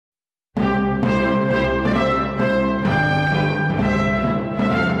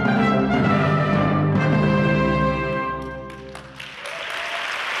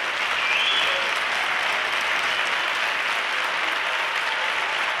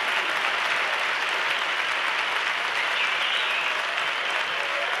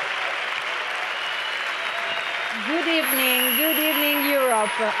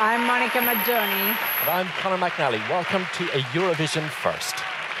I'm Monica Maggioni. And I'm Conor McNally. Welcome to a Eurovision First.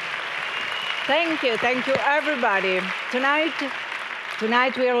 Thank you everybody.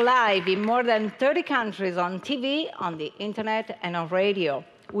 Tonight we are live in more than 30 countries on TV, on the internet and on radio.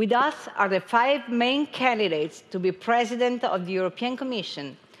 With us are the 5 main candidates to be president of the European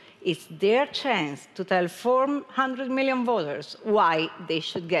Commission. It's their chance to tell 400 million voters why they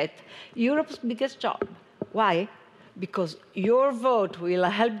should get Europe's biggest job. Why? Because your vote will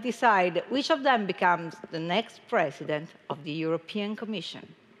help decide which of them becomes the next president of the European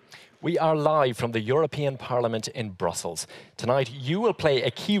Commission. We are live from the European Parliament in Brussels. Tonight, you will play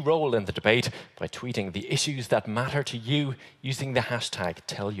a key role in the debate by tweeting the issues that matter to you using the hashtag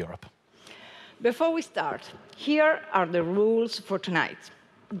 #TellEurope. Before we start, here are the rules for tonight.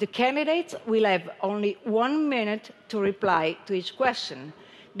 The candidates will have only 1 minute to reply to each question.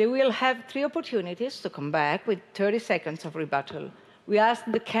 They will have 3 opportunities to come back with 30 seconds of rebuttal. We ask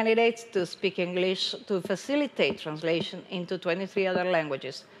the candidates to speak English to facilitate translation into 23 other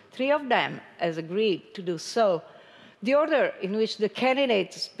languages. 3 of them has agreed to do so. The order in which the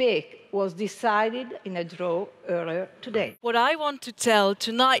candidates speak was decided in a draw earlier today. What I want to tell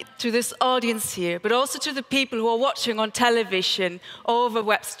tonight to this audience here, but also to the people who are watching on television or over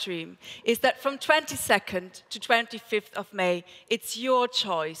web stream, is that from 22nd to 25th of May, it's your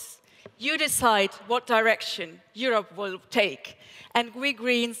choice. You decide what direction Europe will take. And we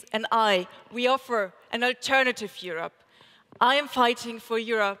Greens and we offer an alternative Europe. I am fighting for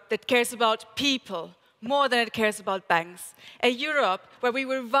Europe that cares about people more than it cares about banks. A Europe where we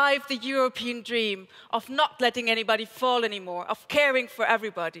revive the European dream of not letting anybody fall anymore, of caring for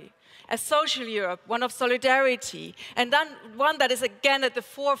everybody. A social Europe, one of solidarity, and then one that is again at the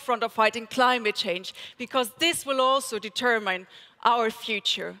forefront of fighting climate change, because this will also determine our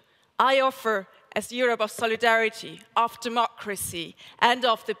future. I offer as Europe of solidarity, of democracy, and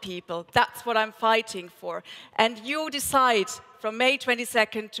of the people. That's what I'm fighting for. And you decide from May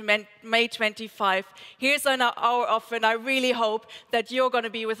 22nd to May 25. Here's our offer, and I really hope that you're going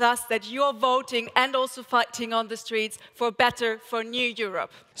to be with us, that you're voting and also fighting on the streets for better, for new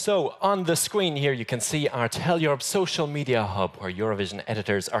Europe. So on the screen here, you can see our #TellEurope social media hub, where Eurovision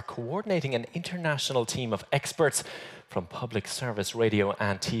editors are coordinating an international team of experts from public service radio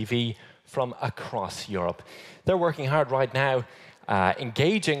and TV from across Europe. They're working hard right now,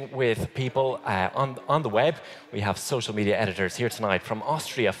 engaging with people on the web. We have social media editors here tonight from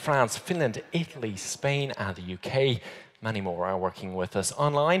Austria, France, Finland, Italy, Spain and the UK. Many more are working with us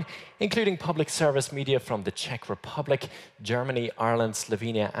online, including public service media from the Czech Republic, Germany, Ireland,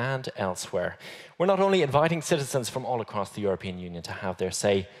 Slovenia and elsewhere. We're not only inviting citizens from all across the European Union to have their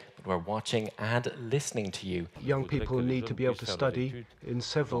say, but we're watching and listening to you. Young people need to be able to study in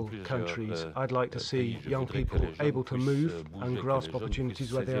several countries. I'd like to see young people able to move and grasp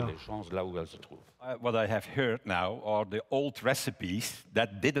opportunities where they are. What I have heard now are the old recipes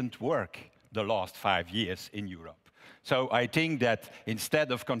that didn't work the last 5 years in Europe. So I think that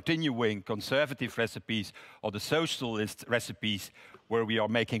instead of continuing conservative recipes or the socialist recipes where we are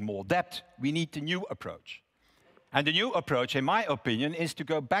making more debt, we need a new approach. And the new approach, in my opinion, is to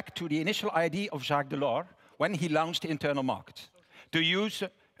go back to the initial idea of Jacques Delors when he launched the internal market. To use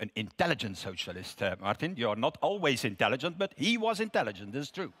an intelligent socialist, Martin. You're not always intelligent, but he was intelligent,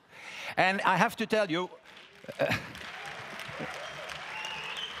 that's true. And I have to tell you...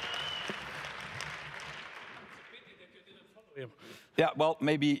 Yeah, well,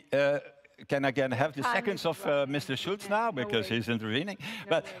 maybe can I again have the seconds of Mr. Schulz now, because he's intervening.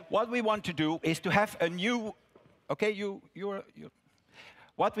 But what we want to do is to have a new... Okay,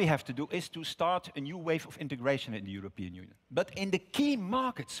 what we have to do is to start a new wave of integration in the European Union. But in the key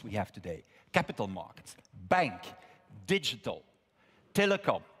markets we have today, capital markets, bank, digital,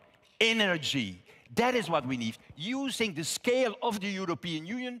 telecom, energy, that is what we need, using the scale of the European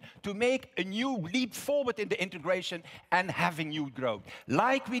Union to make a new leap forward in the integration and having new growth.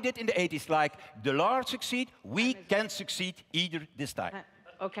 Like we did in the 80s, like Delors succeed, we can succeed either this time.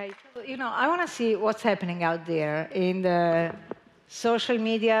 Okay, you know, I want to see what's happening out there in the social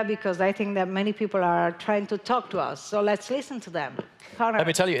media, because I think that many people are trying to talk to us. So let's listen to them. Conor. Let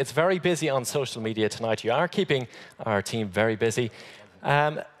me tell you, it's very busy on social media tonight. You are keeping our team very busy.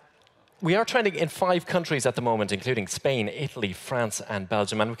 We are trending in 5 countries at the moment, including Spain, Italy, France and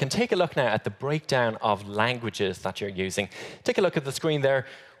Belgium. And we can take a look now at the breakdown of languages that you're using. Take a look at the screen there.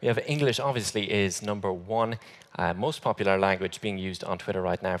 We have English, obviously, is #1. Most popular language being used on Twitter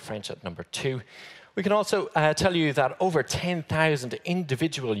right now, French at #2. We can also tell you that over 10,000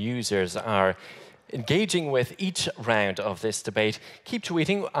 individual users are engaging with each round of this debate. Keep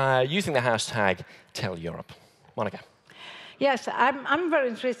tweeting using the hashtag #TellEurope. Monica. Yes, I'm very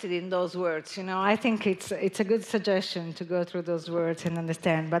interested in those words. You know, I think it's a good suggestion to go through those words and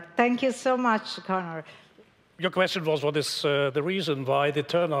understand. But thank you so much, Connor. Your question was, what is the reason why the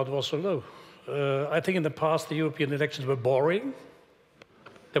turnout was so low? I think in the past, the European elections were boring.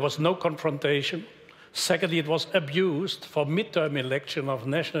 There was no confrontation. Secondly, it was abused for midterm election of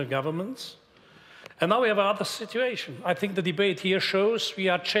national governments. And now we have another situation. I think the debate here shows we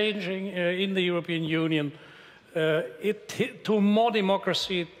are changing in the European Union to more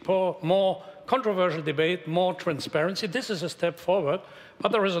democracy, more controversial debate, more transparency. This is a step forward.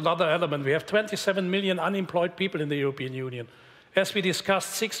 But there is another element. We have 27 million unemployed people in the European Union. As we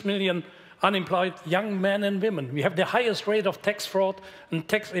discussed, 6 million unemployed young men and women. We have the highest rate of tax fraud and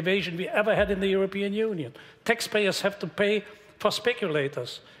tax evasion we ever had in the European Union. Taxpayers have to pay for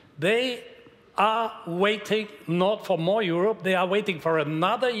speculators. They are waiting not for more Europe, they are waiting for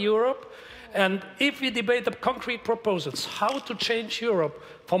another Europe. And if we debate the concrete proposals, how to change Europe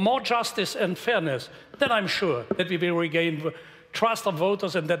for more justice and fairness, then I'm sure that we will regain trust of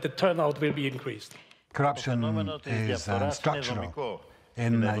voters and that the turnout will be increased. Corruption is structural.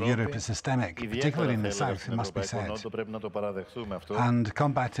 In Europe is systemic, particularly in the south, it must be said. And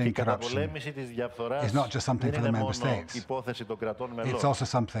combating corruption is not just something for the member states. It's also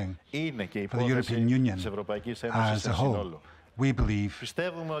something for the European Union as a whole. We believe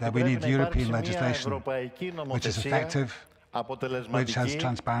that we need European legislation which is effective, which has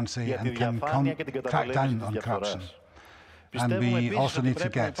transparency and can crack down on corruption. And we also need to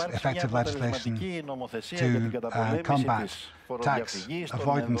get effective legislation to combat tax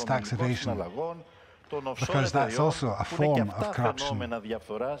avoidance, tax evasion, because that's also a form of corruption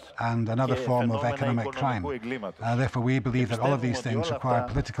and another form of economic crime. Therefore, we believe that all of these things require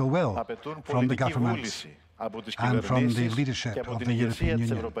political will from the governments and from the leadership of the European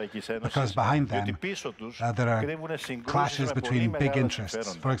Union, because behind them there are clashes between big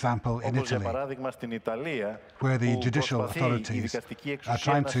interests. For example, in Italy, where the judicial authorities are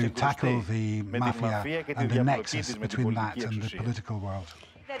trying to tackle the mafia and the nexus between that and the political world.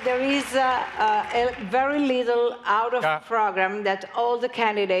 There is a very little out of program that all the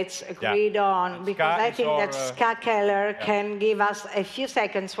candidates agreed on, because I think that Ska Keller can give us a few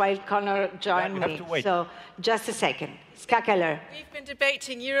seconds while Connor joins me. So just a second. Ska Keller. We've been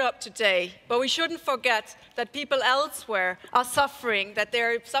debating Europe today, but we shouldn't forget that people elsewhere are suffering, that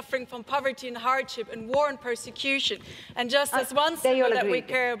they're suffering from poverty and hardship and war and persecution. And just as one symbol that we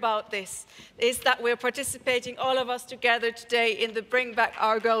care about this is that we're participating, all of us together today, in the Bring Back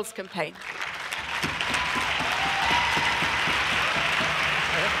Our Girls campaign.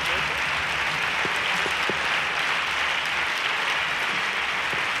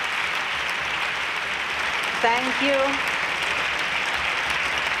 Thank you.